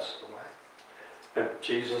 That's the way. And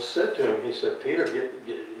Jesus said to him, he said, Peter,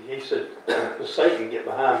 he said, Satan, get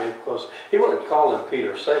behind me, because he wasn't calling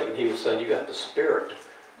Peter Satan. He was saying, you got the spirit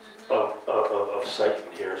of Satan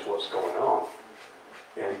here is what's going on.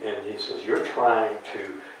 And he says, you're trying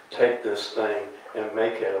to take this thing and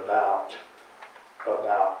make it about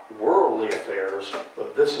worldly affairs,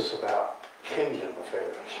 but this is about kingdom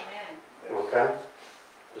affairs. Amen. Okay?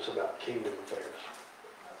 It's about kingdom affairs.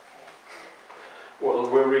 Well,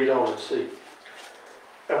 we'll read on and see.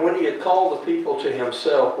 And when he had called the people to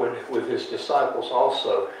himself with his disciples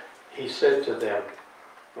also, he said to them,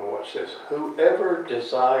 and watch this, whoever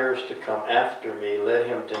desires to come after me, let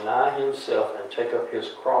him deny himself and take up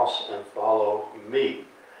his cross and follow me.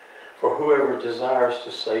 For whoever desires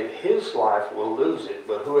to save his life will lose it,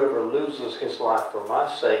 but whoever loses his life for my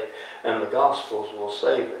sake and the gospel's will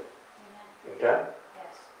save it. Okay?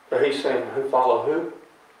 Yes. So he's saying, who follow who?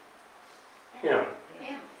 Him.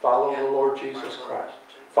 Him. Follow the Lord Jesus Christ.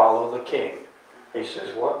 Follow the King. He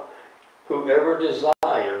says what? Whoever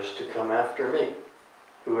desires to come after me.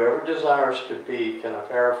 Whoever desires to be, can I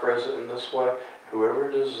paraphrase it in this way?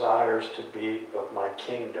 Whoever desires to be of my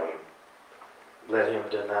kingdom, let him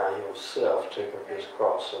deny himself, take up his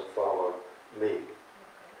cross and follow me.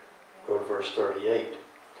 Go to verse 38.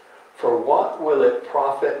 For what will it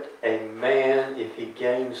profit a man if he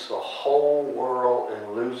gains the whole world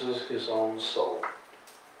and loses his own soul?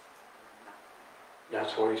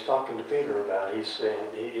 That's what he's talking to Peter about. He's saying,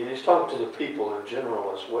 he's talking to the people in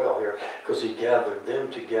general as well here, because he gathered them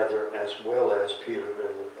together as well as Peter and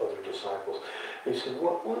the other disciples. He said,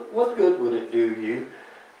 what good would it do you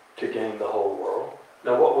to gain the whole world?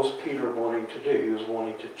 Now what was Peter wanting to do? He was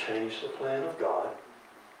wanting to change the plan of God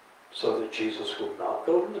so that Jesus would not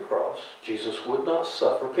go to the cross. Jesus would not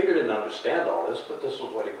suffer. Peter didn't understand all this, but this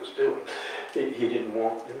was what he was doing. He didn't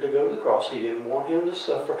want him to go to the cross. He didn't want him to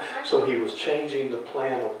suffer. So he was changing the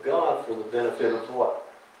plan of God for the benefit of what?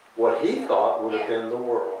 What he thought would have been the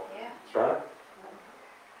world. Yeah. Right?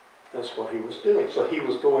 That's what he was doing. So he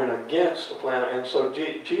was going against the plan. And so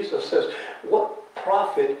Jesus says, what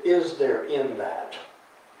profit is there in that?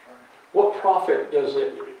 What profit does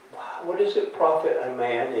it, what does it profit a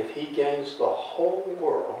man if he gains the whole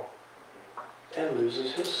world and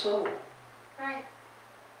loses his soul? Right.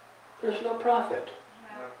 There's no profit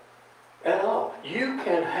at all. You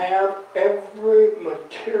can have every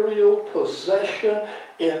material possession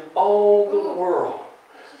in all the world.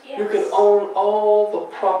 Yes. You can own all the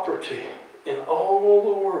property in all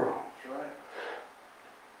the world.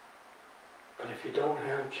 But if you don't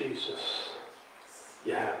have Jesus,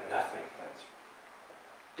 you have nothing.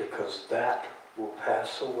 Because that will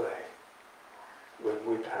pass away when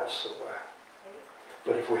we pass away.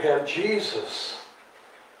 But if we have Jesus,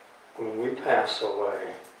 when we pass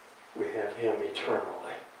away, we have him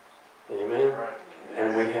eternally. Amen?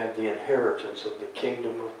 And we have the inheritance of the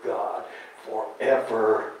kingdom of God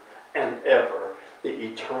forever and ever. The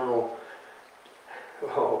eternal,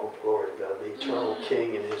 oh, glory to God, the eternal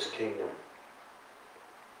King in his kingdom.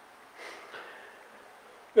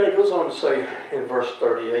 Then he goes on to say in verse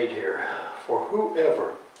 38 here, for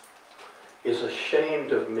whoever is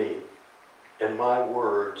ashamed of me and my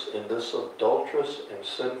words in this adulterous and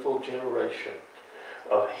sinful generation,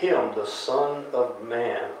 of him the Son of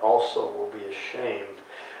Man also will be ashamed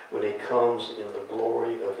when he comes in the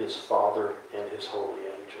glory of his Father and his holy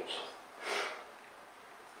angels.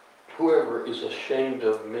 Whoever is ashamed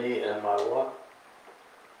of me and my what?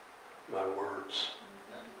 My words.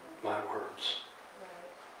 My words.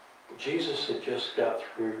 Jesus had just got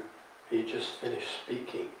through, he just finished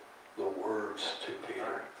speaking the words to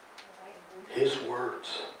Peter. His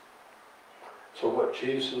words. So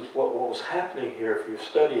what was happening here, if you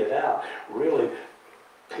study it out, really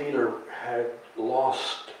Peter had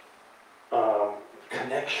lost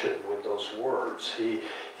connection with those words.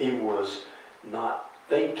 He was not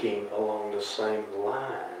thinking along the same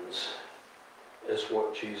lines as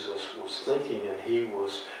what Jesus was thinking, and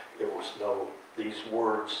there was no, these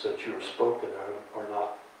words that you are spoken are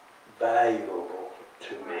not valuable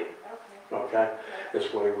to me. Okay?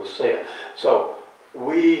 That's what he was saying. So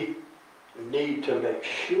we need to make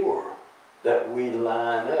sure that we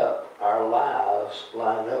line up, our lives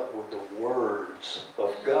line up with the words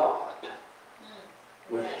of God,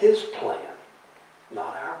 with his plan,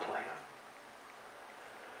 not our plan.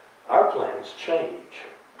 Our plans change,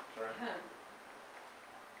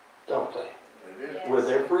 don't they? Yes. With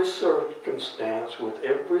every circumstance, with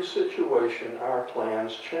every situation, our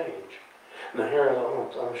plans change. Now here,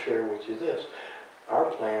 I'll share with you this. Our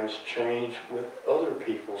plans change with other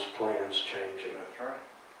people's plans changing. That's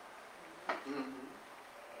right.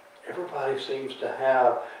 Everybody seems to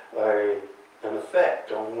have an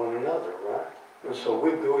effect on one another, right? And so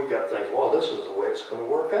we got things, well, this is the way it's going to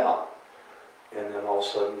work out. And then all of a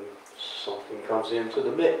sudden, something comes into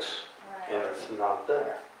the mix, and it's not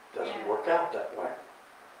there. It doesn't work out that way.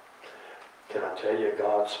 Can I tell you,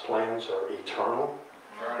 God's plans are eternal,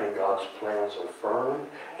 and God's plans are firm,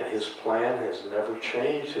 and his plan has never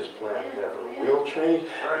changed. His plan never will change.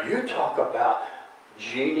 You talk about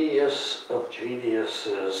genius of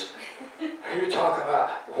geniuses. You talk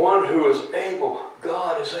about one who is able,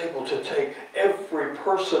 God is able to take every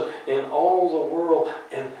person in all the world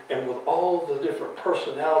and with all the different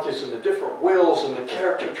personalities and the different wills and the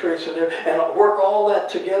character traits in there and work all that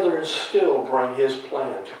together and still bring his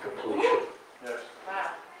plan to completion. Yes.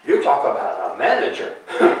 Wow. You talk about a manager.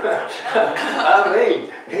 I mean,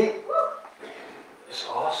 it's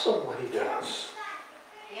awesome what he does.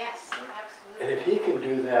 Yes, And absolutely. if he can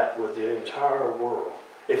do that with the entire world,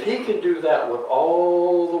 if he can do that with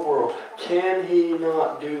all the world, can he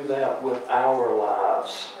not do that with our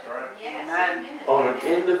lives Yes. on an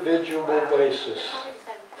individual basis?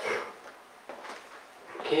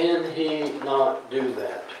 Can he not do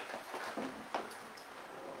that?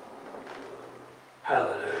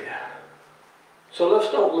 Hallelujah. So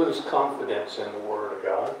let's don't lose confidence in the Word of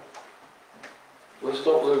God. Let's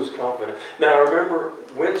don't lose confidence. Now remember,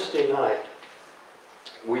 Wednesday night,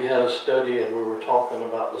 we had a study and we were talking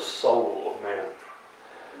about the soul of man.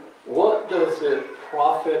 What does it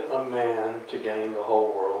profit a man to gain the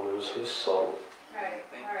whole world and lose his soul? Right,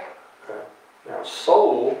 right. Okay. Now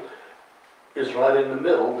soul is right in the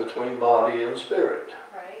middle between body and spirit.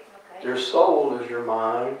 Right, okay. Your soul is your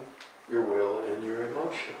mind, your will, and your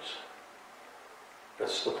emotions.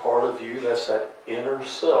 That's the part of you, that's that inner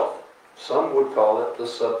self. Some would call it the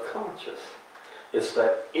subconscious. It's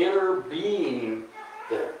that inner being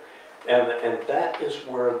there. And that is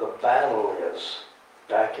where the battle is.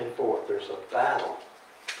 Back and forth. There's a battle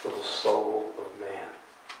for the soul of man.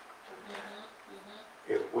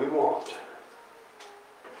 If we want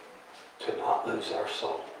to not lose our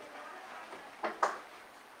soul,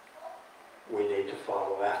 we need to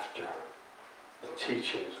follow after the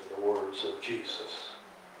teachings and the words of Jesus.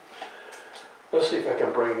 Let's see if I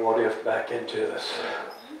can bring what if back into this.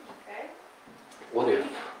 Okay. What if?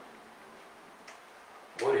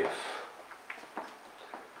 What if?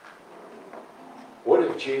 What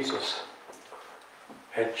if Jesus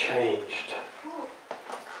had changed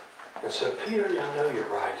and said, Peter, I know you're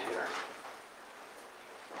right here.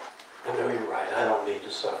 I know you're right. I don't need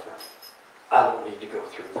to suffer. I don't need to go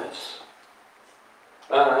through this.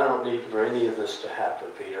 I don't need for any of this to happen,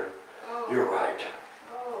 Peter. Oh. You're right.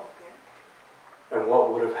 Oh. And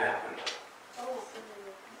what would have happened? Oh.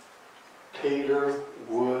 Peter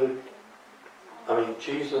would,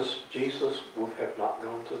 Jesus would have not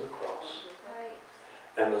gone to the cross. Right.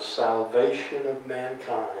 And the salvation of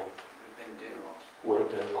mankind would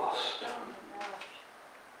have been lost.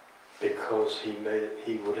 Because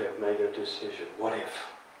he would have made a decision. What if?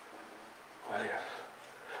 What if?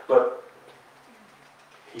 But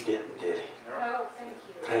he didn't, did he? Oh, thank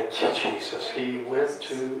you. Thank you, Jesus. He went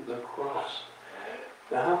to the cross.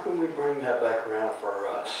 Now, how can we bring that back around for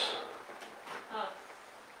us?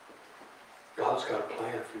 God's got a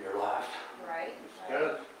plan for your life. Right.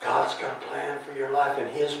 Good. God's got a plan for your life, and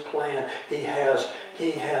His plan, He has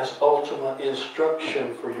ultimate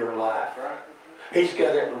instruction for your life. Right. He's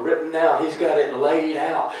got it written out. He's got it laid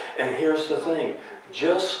out. And here's the thing.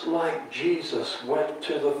 Just like Jesus went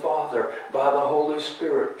to the Father by the Holy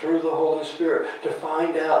Spirit, through the Holy Spirit, to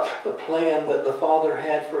find out the plan that the Father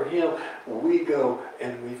had for him, we go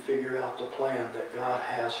and we figure out the plan that God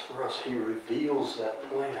has for us. He reveals that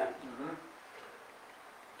plan.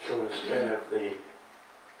 So instead of the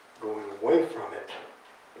going away from it,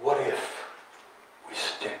 what if we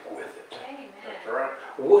stick with it? Amen. That's right.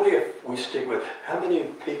 What if we stick with it? How many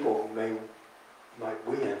people might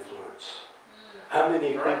we influence? How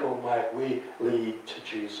many people might we lead to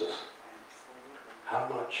Jesus? How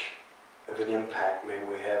much of an impact may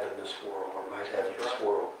we have in this world, or might have in this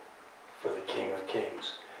world, for the King of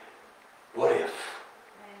Kings? What if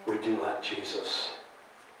we do like Jesus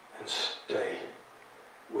and stay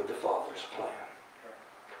with the Father's plan?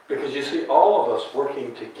 Because you see, all of us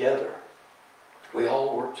working together, we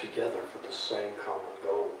all work together for the same common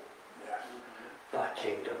goal. Thy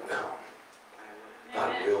kingdom come,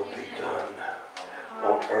 thy will be done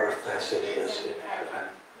on earth as it is in heaven.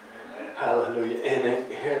 Hallelujah.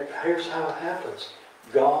 And here's how it happens.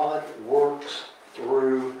 God works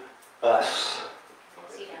through us.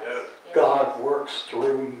 God works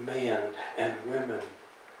through men and women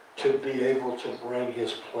to be able to bring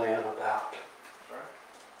His plan about.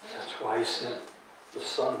 That's why He sent the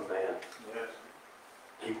Son of Man. Yes.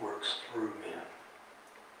 He works through men.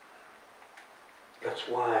 That's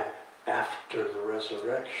why after the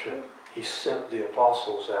resurrection, He sent the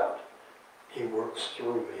apostles out. He works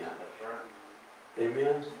through men. That's right.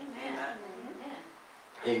 Amen? Amen.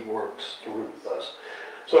 He works through us.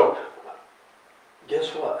 So, guess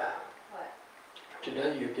what? What?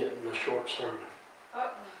 Today you're getting a short sermon.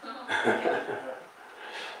 Oh.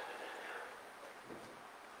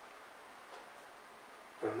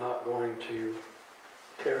 going to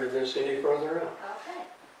carry this any further out. Okay.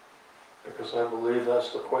 Because I believe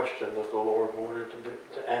that's the question that the Lord wanted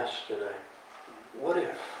to ask today. What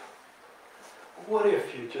if? What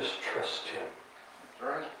if you just trust Him?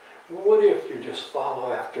 That's right. What if you just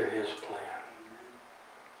follow after His plan?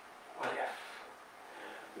 What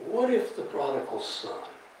if? What if the prodigal son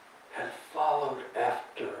had followed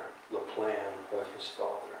after the plan of his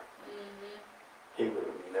father? He would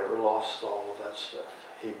have never lost all of that stuff.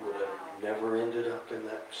 He would have never ended up in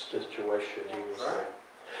that situation he was in.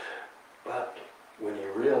 But when he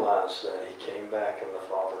realized that, he came back and the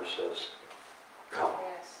father says, come.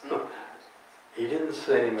 Yes. He didn't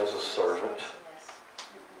send him as a servant.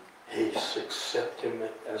 Yes. He accepted him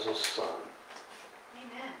as a son.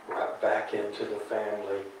 Amen. Right back into the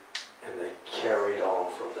family, and they carried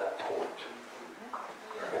on from that point.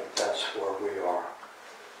 And that's where we are.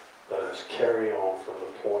 Let us carry on from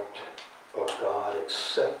the point of God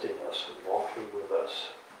accepting us and walking with us.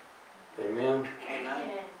 Amen.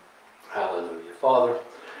 Amen. Hallelujah. Father,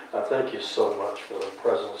 I thank you so much for the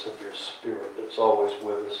presence of your Spirit that's always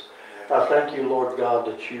with us. I thank you, Lord God,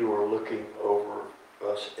 that you are looking over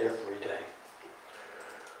us every day.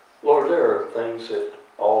 Lord, there are things that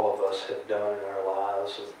all of us have done in our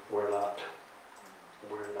lives and we're not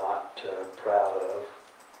proud of.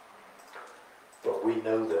 But we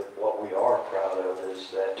know that what we are proud of is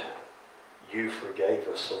that you forgave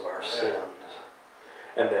us of our sins,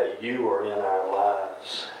 and that you are in our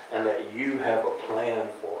lives, and that you have a plan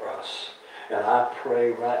for us. And I pray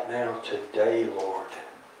right now today, Lord,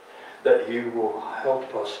 that you will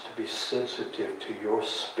help us to be sensitive to your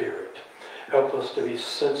Spirit. Help us to be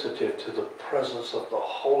sensitive to the presence of the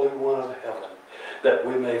Holy One of Heaven, that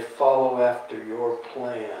we may follow after your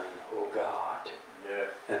plan, O God,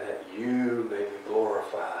 and that you may be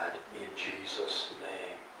glorified in Jesus'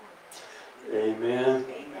 name. Amen.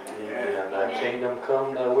 Amen. Thy kingdom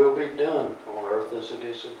come, thy will be done on earth as it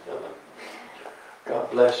is in heaven. God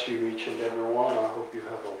bless you, each and every one. I hope you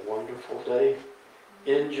have a wonderful day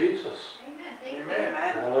in Jesus. Amen. Thank you. Amen.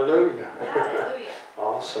 Hallelujah. Hallelujah.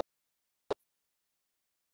 Awesome.